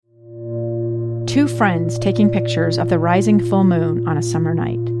Two friends taking pictures of the rising full moon on a summer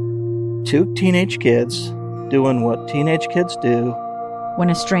night. Two teenage kids doing what teenage kids do. When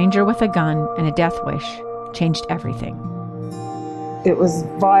a stranger with a gun and a death wish changed everything. It was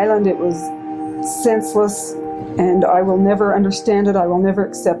violent, it was senseless, and I will never understand it, I will never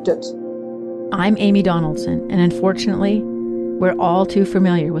accept it. I'm Amy Donaldson, and unfortunately, we're all too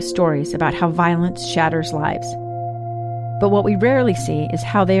familiar with stories about how violence shatters lives. But what we rarely see is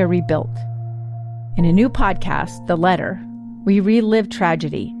how they are rebuilt. In a new podcast, The Letter, we relive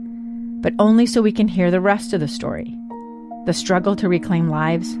tragedy, but only so we can hear the rest of the story. The struggle to reclaim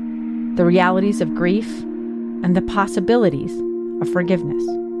lives, the realities of grief, and the possibilities of forgiveness.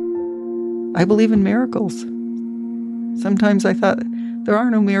 I believe in miracles. Sometimes I thought, there are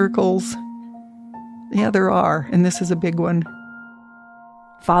no miracles. Yeah, there are, and this is a big one.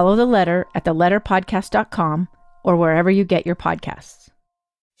 Follow The Letter at theletterpodcast.com or wherever you get your podcasts.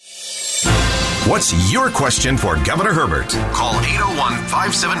 What's your question for Governor Herbert? Call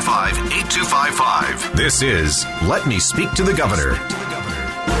 801-575-8255. This is Let Me Speak to the Governor.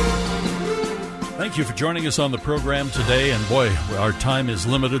 Thank you for joining us on the program today. And boy, our time is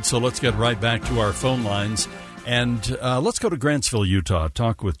limited, so let's get right back to our phone lines. And let's go to Grantsville, Utah,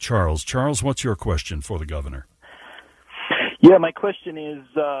 talk with Charles. Charles, what's your question for the governor? Yeah, my question is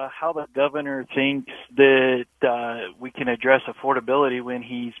how the governor thinks that we can address affordability when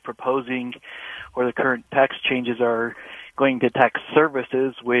he's proposing or the current tax changes are going to tax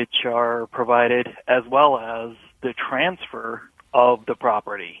services which are provided as well as the transfer of the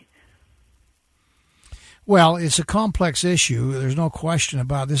property. Well, it's a complex issue. There's no question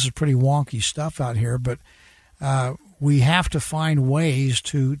about it. This is pretty wonky stuff out here, but we have to find ways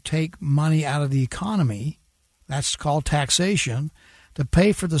to take money out of the economy, that's called taxation, to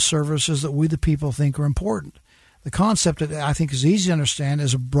pay for the services that we the people think are important. The concept that I think is easy to understand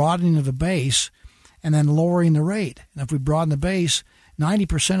is a broadening of the base and then lowering the rate. And if we broaden the base,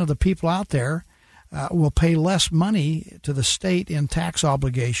 90% of the people out there will pay less money to the state in tax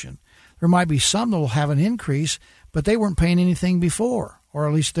obligation. There might be some that will have an increase, but they weren't paying anything before, or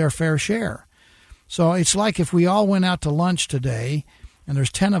at least their fair share. So it's like if we all went out to lunch today, and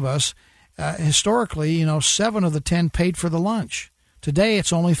there's 10 of us, historically, 7 of the 10 paid for the lunch. Today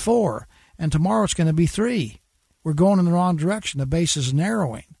it's only 4, and tomorrow it's going to be 3. We're going in the wrong direction. The base is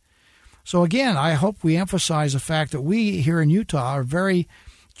narrowing. So again, I hope we emphasize the fact that we here in Utah are very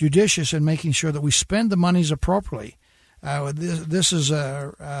judicious in making sure that we spend the monies appropriately. This is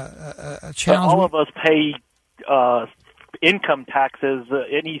a challenge. But all of us pay income taxes.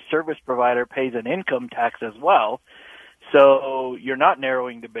 Any service provider pays an income tax as well. So you're not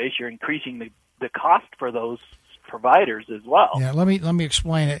narrowing the base; you're increasing the cost for those providers as well. Yeah, let me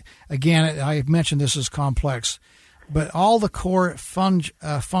explain it again. I mentioned this is complex, but all the core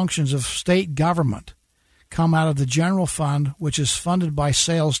functions of state government come out of the general fund, which is funded by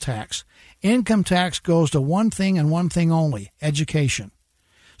sales tax. Income tax goes to one thing and one thing only: education.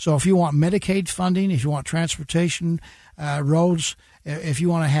 So if you want Medicaid funding, if you want transportation, roads, if you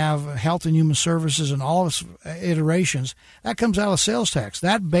want to have health and human services and all its iterations, that comes out of sales tax.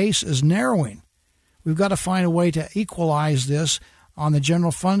 That base is narrowing. We've got to find a way to equalize this on the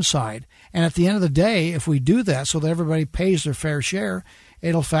general fund side. And at the end of the day, if we do that so that everybody pays their fair share,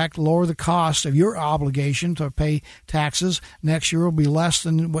 it'll in fact lower the cost of your obligation to pay taxes. Next year will be less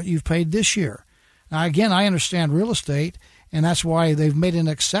than what you've paid this year. Now, again, I understand real estate, and that's why they've made an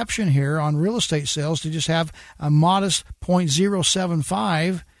exception here on real estate sales to just have a modest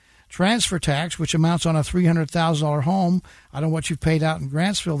 0.075 transfer tax, which amounts on a $300,000 home. I don't know what you've paid out in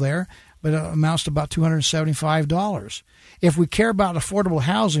Grantsville there, but it amounts to about $275. If we care about affordable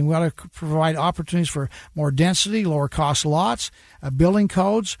housing, we ought to provide opportunities for more density, lower cost lots, building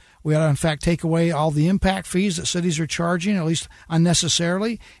codes. We ought to, in fact, take away all the impact fees that cities are charging, at least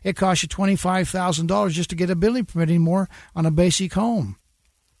unnecessarily. It costs you $25,000 just to get a building permit anymore on a basic home.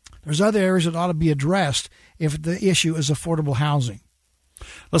 There's other areas that ought to be addressed if the issue is affordable housing.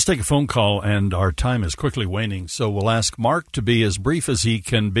 Let's take a phone call, and our time is quickly waning, so we'll ask Mark to be as brief as he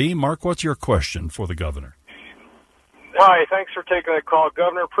can be. Mark, what's your question for the governor? Hi, thanks for taking the call.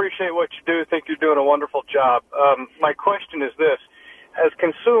 Governor, appreciate what you do. Think you're doing a wonderful job. My question is this. As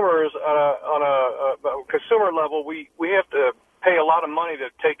consumers, on a consumer level, we have to pay a lot of money to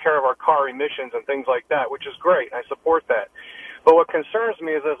take care of our car emissions and things like that, which is great. I support that. But what concerns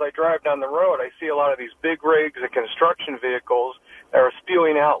me is as I drive down the road, I see a lot of these big rigs and construction vehicles that are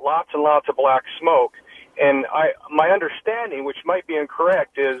spewing out lots and lots of black smoke. And my understanding, which might be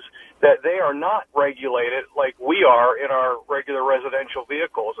incorrect, is that they are not regulated like we are in our regular residential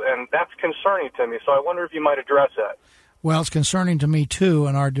vehicles. And that's concerning to me. So I wonder if you might address that. Well, it's concerning to me, too,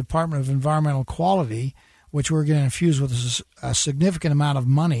 in our Department of Environmental Quality, which we're going to infuse with a significant amount of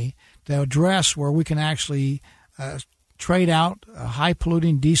money to address where we can actually trade out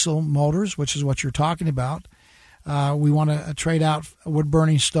high-polluting diesel motors, which is what you're talking about. We want to trade out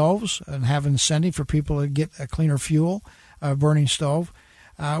wood-burning stoves and have an incentive for people to get a cleaner fuel burning stove.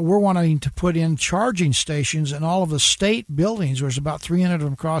 We're wanting to put in charging stations in all of the state buildings. There's about 300 of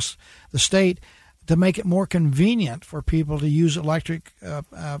them across the state to make it more convenient for people to use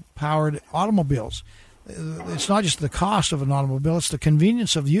electric-powered automobiles. It's not just the cost of an automobile, it's the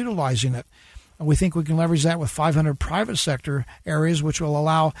convenience of utilizing it. And we think we can leverage that with 500 private sector areas, which will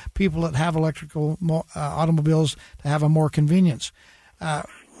allow people that have electrical automobiles to have a more convenience.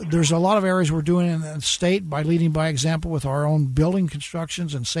 There's a lot of areas we're doing in the state by leading by example with our own building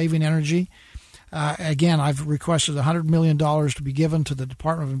constructions and saving energy. Again, I've requested $100 million to be given to the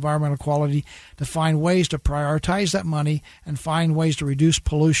Department of Environmental Quality to find ways to prioritize that money and find ways to reduce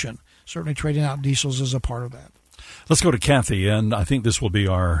pollution. Certainly trading out diesels is a part of that. Let's go to Kathy, and I think this will be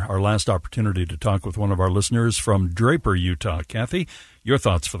our last opportunity to talk with one of our listeners from Draper, Utah. Kathy, your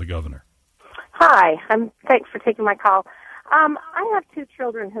thoughts for the governor. Hi, thanks for taking my call. I have two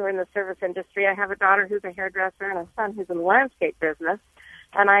children who are in the service industry. I have a daughter who's a hairdresser and a son who's in the landscape business.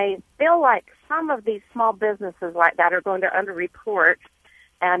 And I feel like some of these small businesses like that are going to underreport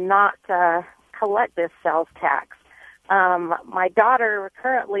and not collect this sales tax. My daughter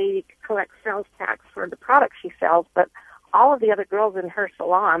currently collects sales tax for the products she sells, but all of the other girls in her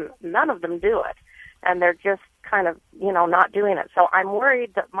salon, none of them do it. And they're just kind of, not doing it. So I'm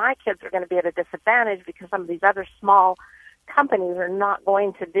worried that my kids are going to be at a disadvantage because some of these other small companies are not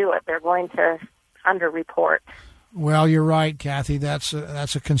going to do it. They're going to underreport. Well, you're right, Kathy. That's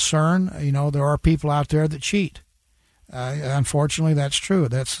a concern. There are people out there that cheat. Unfortunately, that's true.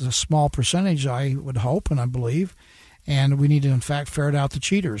 That's a small percentage, I would hope and I believe. And we need to, in fact, ferret out the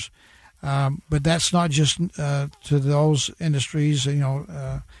cheaters. But that's not just to those industries,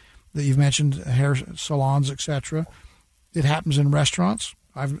 that you've mentioned, hair salons, etc. It happens in restaurants.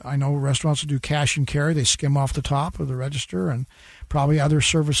 I know restaurants that do cash and carry. They skim off the top of the register, and probably other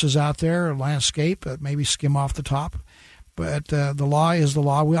services out there, landscape, that maybe skim off the top. But the law is the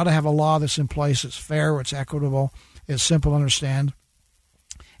law. We ought to have a law that's in place. It's fair. It's equitable. It's simple to understand.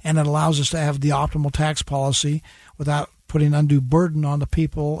 And it allows us to have the optimal tax policy without putting undue burden on the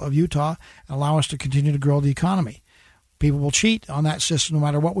people of Utah and allow us to continue to grow the economy. People will cheat on that system no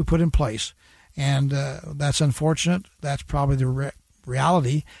matter what we put in place. And that's unfortunate. That's probably the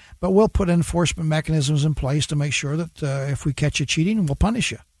reality. But we'll put enforcement mechanisms in place to make sure that if we catch you cheating, we'll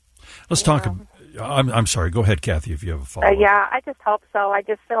punish you. Let's talk. I'm sorry. Go ahead, Kathy, if you have a follow-up. Yeah, I just hope so. I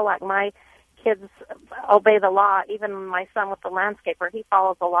just feel like my kids obey the law. Even my son with the landscaper, he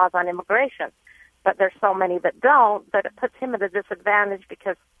follows the laws on immigration. But there's so many that don't that it puts him at a disadvantage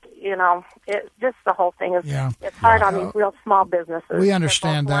because, just the whole thing is it's hard on these real small businesses. We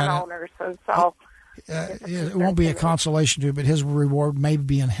understand that. Owners, and so it won't be a consolation to you, but his reward may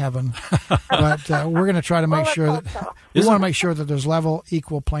be in heaven. But we're going to try to make sure that we want to make sure that there's level,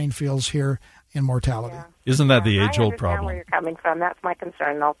 equal playing fields here in mortality. Yeah. Isn't that the age-old problem? I understand where you're coming from. That's my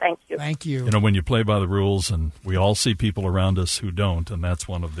concern, though. Thank you. Thank you. When you play by the rules, and we all see people around us who don't, and that's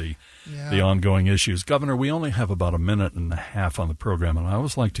one of the ongoing issues. Governor, we only have about a minute and a half on the program, and I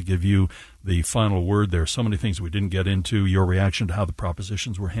always like to give you the final word. There are so many things we didn't get into, your reaction to how the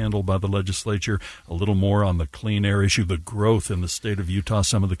propositions were handled by the legislature, a little more on the clean air issue, the growth in the state of Utah,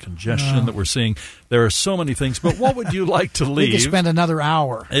 some of the congestion that we're seeing. There are so many things, but what would you like to leave? We could spend another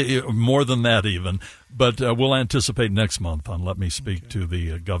hour. More than that even. But we'll anticipate next month on Let Me Speak to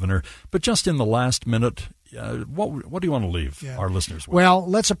the Governor. But just in the last minute, what do you want to leave our listeners with? Well,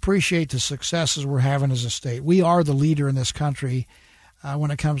 let's appreciate the successes we're having as a state. We are the leader in this country when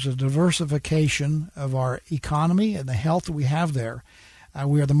it comes to diversification of our economy and the health that we have there.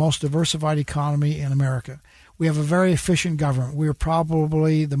 We are the most diversified economy in America. We have a very efficient government. We are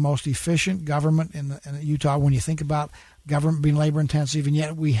probably the most efficient government in Utah when you think about government being labor-intensive, and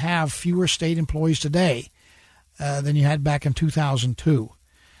yet we have fewer state employees today than you had back in 2002.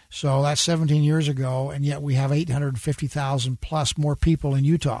 So that's 17 years ago, and yet we have 850,000 plus more people in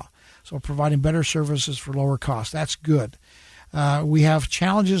Utah. So providing better services for lower cost. That's good. We have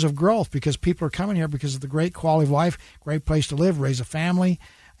challenges of growth because people are coming here because of the great quality of life, great place to live, raise a family,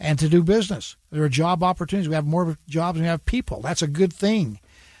 and to do business. There are job opportunities. We have more jobs than we have people. That's a good thing.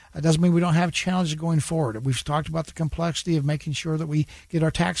 It doesn't mean we don't have challenges going forward. We've talked about the complexity of making sure that we get our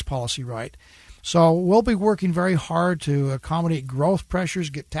tax policy right. So we'll be working very hard to accommodate growth pressures,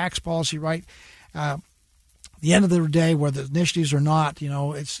 get tax policy right. The end of the day, whether the initiatives or not,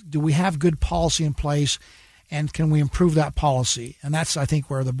 it's do we have good policy in place and can we improve that policy? And that's, I think,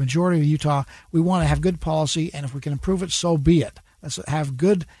 where the majority of Utah, we want to have good policy, and if we can improve it, so be it. Let's have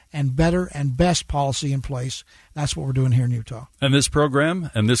good and better and best policy in place. That's what we're doing here in Utah. And this program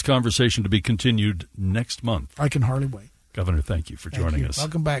and this conversation to be continued next month. I can hardly wait. Governor, thank you for joining us.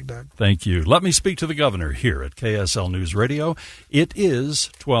 Welcome back, Doug. Thank you. Let me speak to the governor here at KSL News Radio. It is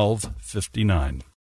 12:59.